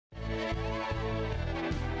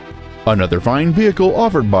Another fine vehicle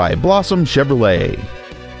offered by Blossom Chevrolet.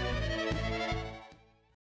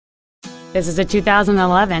 This is a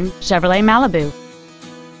 2011 Chevrolet Malibu.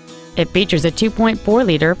 It features a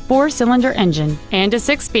 2.4-liter four-cylinder engine and a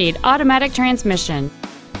 6-speed automatic transmission.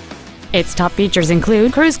 Its top features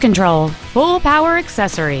include cruise control, full power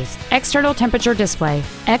accessories, external temperature display,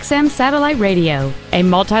 XM satellite radio, a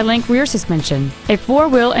multi-link rear suspension, a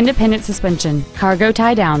 4-wheel independent suspension, cargo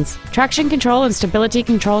tie-downs, traction control and stability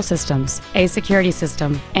control systems, a security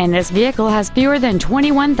system, and this vehicle has fewer than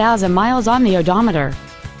 21,000 miles on the odometer.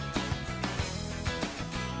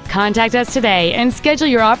 Contact us today and schedule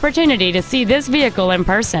your opportunity to see this vehicle in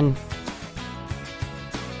person.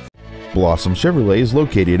 Blossom Chevrolet is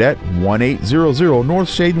located at 1800 North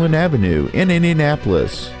Shadeland Avenue in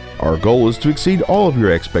Indianapolis. Our goal is to exceed all of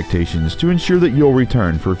your expectations to ensure that you'll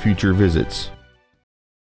return for future visits.